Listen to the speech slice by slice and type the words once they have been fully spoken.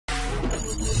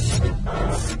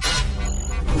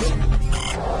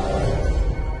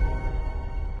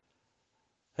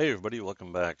Hey everybody,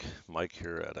 welcome back. Mike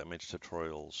here at MH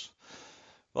Tutorials.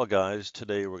 Well guys,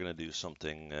 today we're going to do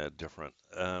something different.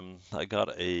 I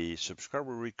got a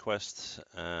subscriber request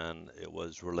and it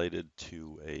was related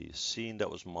to a scene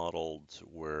that was modeled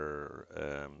where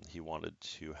he wanted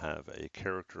to have a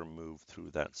character move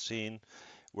through that scene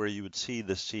where you would see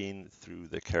the scene through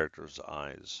the character's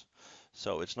eyes.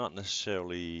 So it's not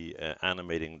necessarily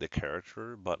animating the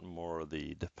character, but more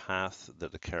the path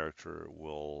that the character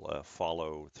will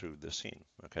follow through the scene.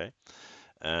 Okay,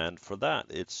 and for that,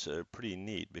 it's pretty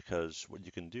neat because what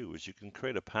you can do is you can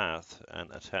create a path and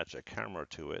attach a camera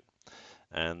to it,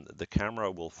 and the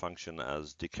camera will function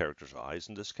as the character's eyes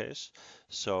in this case.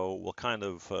 So we'll kind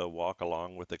of walk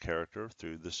along with the character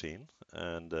through the scene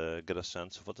and get a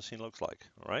sense of what the scene looks like.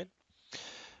 All right.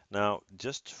 Now,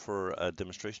 just for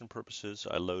demonstration purposes,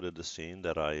 I loaded the scene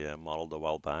that I modeled a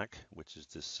while back, which is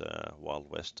this Wild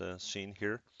West scene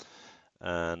here.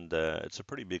 And it's a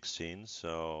pretty big scene,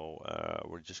 so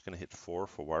we're just going to hit 4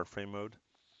 for wireframe mode,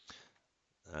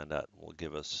 and that will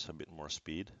give us a bit more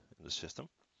speed in the system.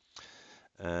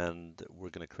 And we're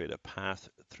going to create a path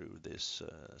through this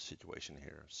situation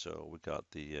here. So we got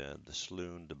the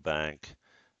saloon, the bank,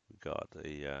 we got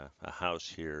a house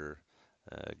here,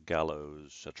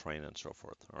 gallows, a train, and so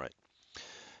forth. All right.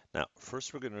 Now,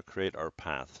 first we're going to create our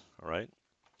path, all right?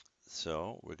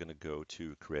 So we're going to go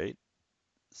to Create,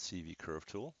 CV Curve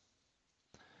Tool,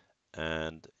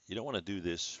 and you don't want to do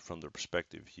this from the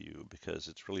perspective view because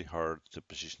it's really hard to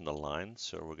position the line,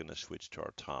 so we're going to switch to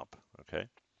our top, okay?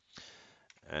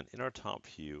 And in our top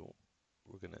view,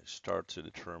 we're going to start to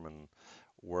determine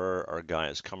where our guy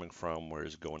is coming from, where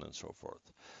he's going, and so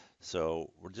forth. So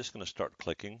we're just going to start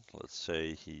clicking. Let's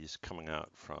say he's coming out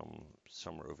from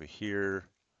somewhere over here,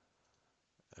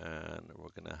 and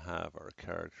we're going to have our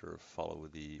character follow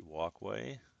the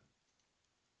walkway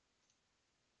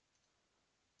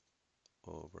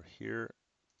over here.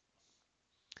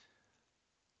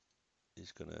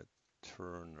 He's going to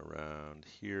turn around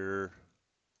here.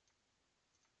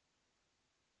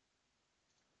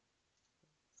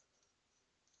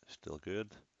 Still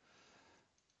good.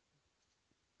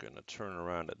 Going to turn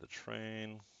around at the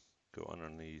train, go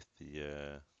underneath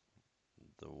the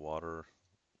water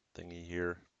thingy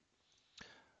here,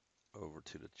 over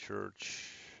to the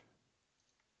church,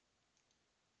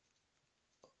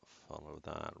 follow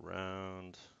that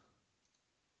round,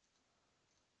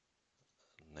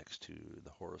 next to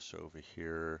the horse over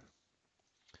here,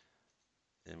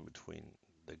 in between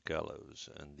the gallows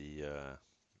and the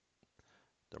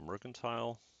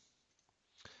mercantile,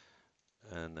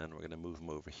 and then we're going to move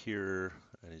him over here,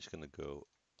 and he's going to go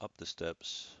up the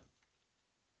steps,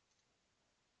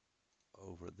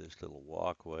 over this little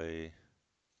walkway,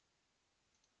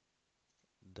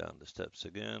 down the steps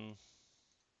again,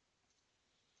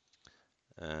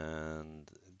 and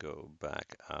go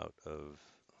back out of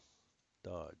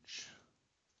Dodge.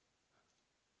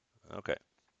 Okay,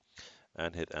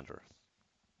 and hit enter.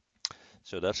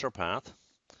 So that's our path.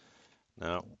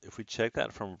 Now, if we check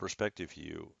that from a perspective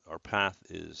view, our path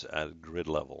is at grid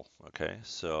level, okay?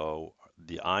 So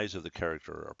the eyes of the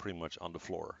character are pretty much on the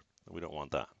floor. We don't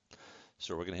want that.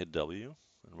 So we're gonna hit W,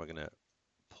 and we're gonna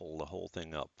pull the whole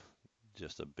thing up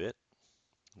just a bit,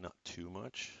 not too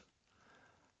much.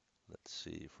 Let's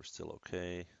see if we're still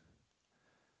okay.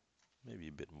 Maybe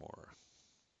a bit more.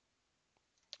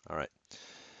 All right.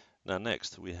 Now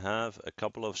next, we have a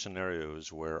couple of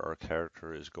scenarios where our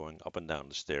character is going up and down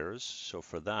the stairs. So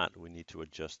for that, we need to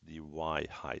adjust the Y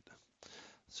height.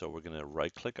 So we're going to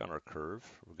right click on our curve.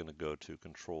 We're going to go to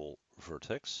Control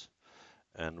Vertex,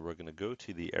 and we're going to go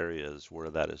to the areas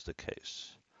where that is the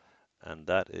case. And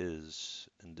that is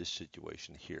in this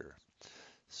situation here.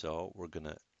 So we're going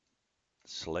to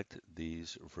select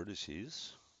these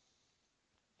vertices,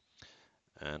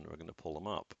 and we're going to pull them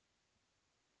up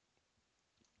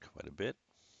quite a bit.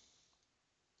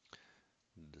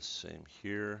 The same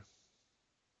here.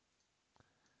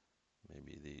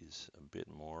 Maybe these a bit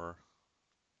more.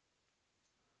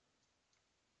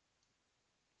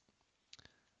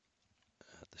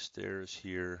 At the stairs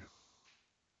here.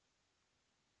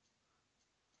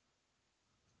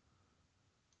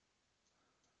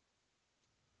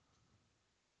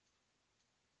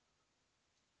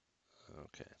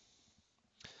 Okay,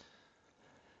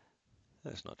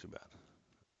 that's not too bad.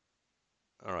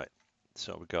 All right,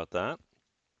 so we got that.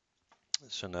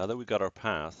 So now that we got our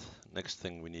path, next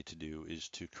thing we need to do is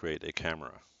to create a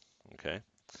camera. Okay,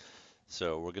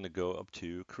 so we're going to go up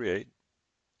to Create,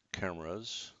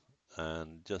 Cameras,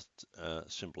 and just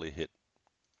simply hit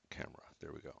Camera.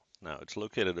 There we go. Now it's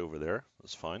located over there.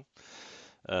 That's fine.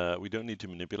 We don't need to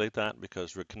manipulate that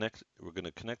because we're going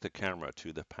to connect the camera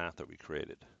to the path that we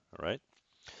created. All right.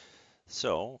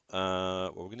 So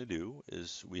what we're going to do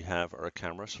is we have our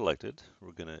camera selected.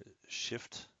 We're going to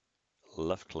shift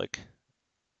left click.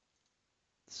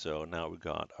 So now we've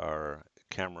got our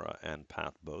camera and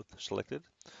path both selected.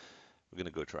 We're going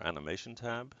to go to our animation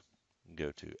tab,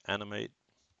 go to animate.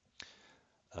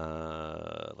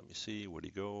 Let me see, where do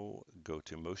you go? Go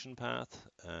to motion path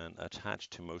and attach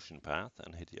to motion path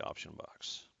and hit the option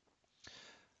box.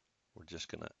 We're just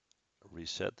going to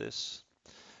reset this.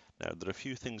 Now, there are a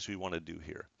few things we want to do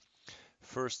here.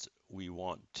 First, we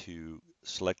want to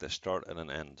select a start and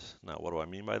an end. Now, what do I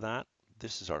mean by that?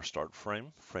 This is our start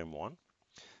frame, frame 1.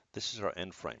 This is our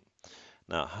end frame.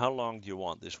 Now, how long do you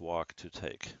want this walk to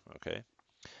take? Okay.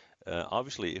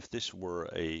 Obviously, if this were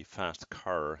a fast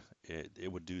car,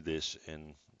 it would do this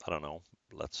in, I don't know,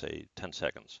 let's say 10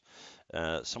 seconds.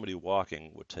 Somebody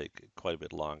walking would take quite a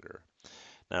bit longer.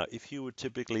 Now, if you would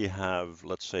typically have,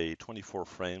 let's say, 24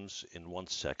 frames in 1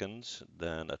 second,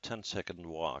 then a 10-second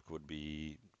walk would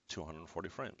be 240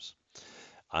 frames.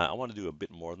 I want to do a bit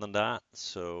more than that,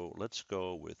 so let's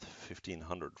go with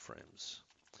 1500 frames,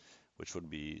 which would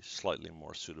be slightly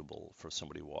more suitable for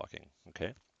somebody walking,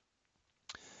 okay?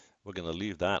 We're going to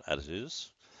leave that as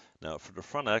is. Now, for the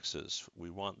front axis, we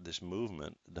want this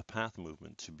movement, the path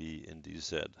movement, to be in the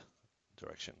Z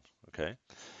direction, okay?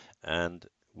 And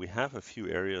we have a few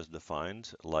areas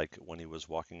defined, like when he was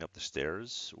walking up the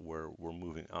stairs, where we're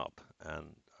moving up.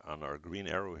 And on our green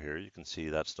arrow here, you can see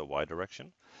that's the Y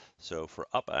direction. So for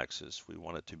up axis, we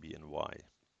want it to be in Y.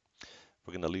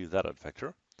 We're going to leave that at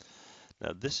vector.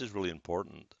 Now this is really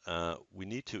important. We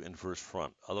need to inverse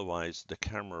front, otherwise the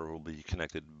camera will be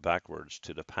connected backwards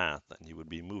to the path and you would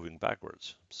be moving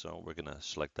backwards. So we're going to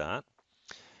select that.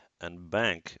 And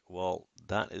bank, well,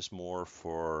 that is more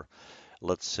for,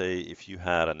 let's say if you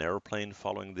had an airplane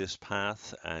following this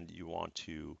path and you want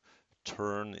to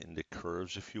turn in the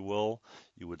curves, if you will,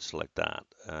 you would select that.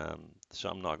 So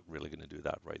I'm not really going to do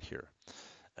that right here.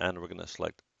 And we're going to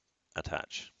select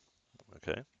attach.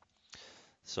 Okay.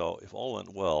 So if all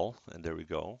went well, and there we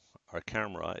go, our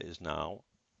camera is now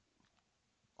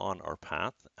on our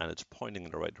path and it's pointing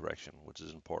in the right direction, which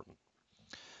is important.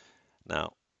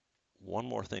 Now, one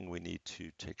more thing we need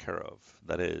to take care of,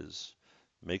 that is,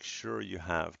 make sure you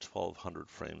have 1200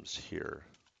 frames here,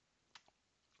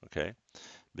 okay?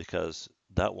 Because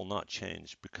that will not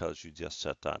change because you just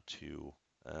set that to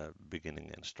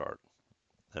beginning and end,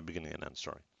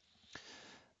 sorry.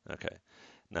 Okay,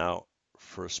 now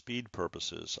for speed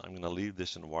purposes, I'm going to leave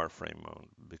this in wireframe mode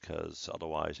because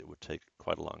otherwise it would take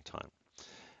quite a long time.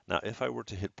 Now, if I were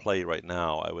to hit play right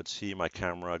now, I would see my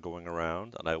camera going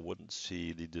around and I wouldn't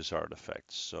see the desired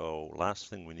effect. So last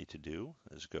thing we need to do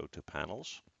is go to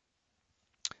panels,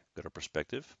 go to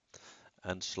perspective,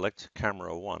 and select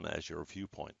camera 1 as your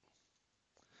viewpoint.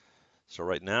 So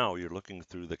right now you're looking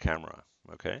through the camera,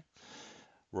 okay?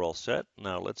 We're all set.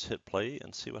 Now let's hit play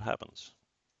and see what happens.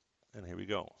 And here we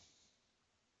go.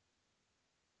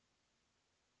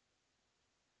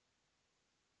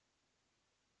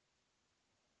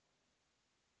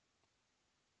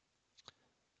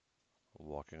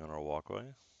 Walking on our walkway.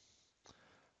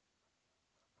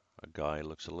 A guy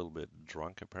looks a little bit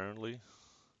drunk apparently.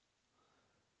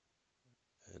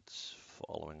 It's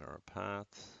following our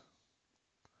path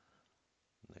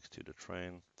next to the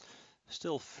train.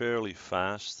 Still fairly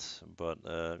fast, but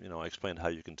you know, I explained how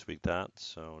you can tweak that,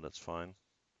 so that's fine.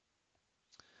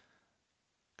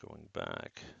 Going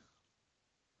back.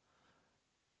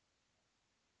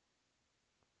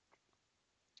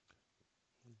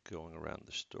 Going around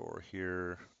the store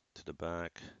here to the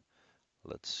back.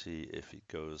 Let's see if he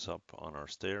goes up on our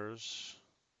stairs.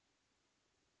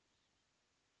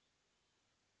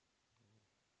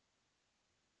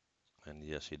 And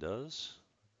yes, he does.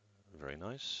 Very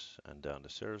nice. And down the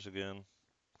stairs again.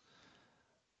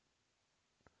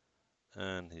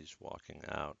 And he's walking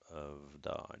out of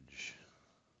Dodge.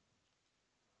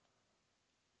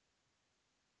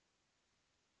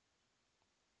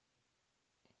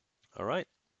 All right.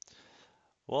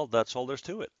 Well, that's all there's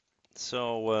to it.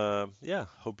 So, yeah,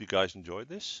 hope you guys enjoyed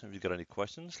this. If you got any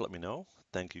questions, let me know.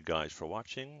 Thank you guys for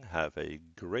watching. Have a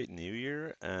great new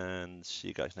year and see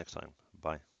you guys next time.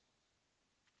 Bye.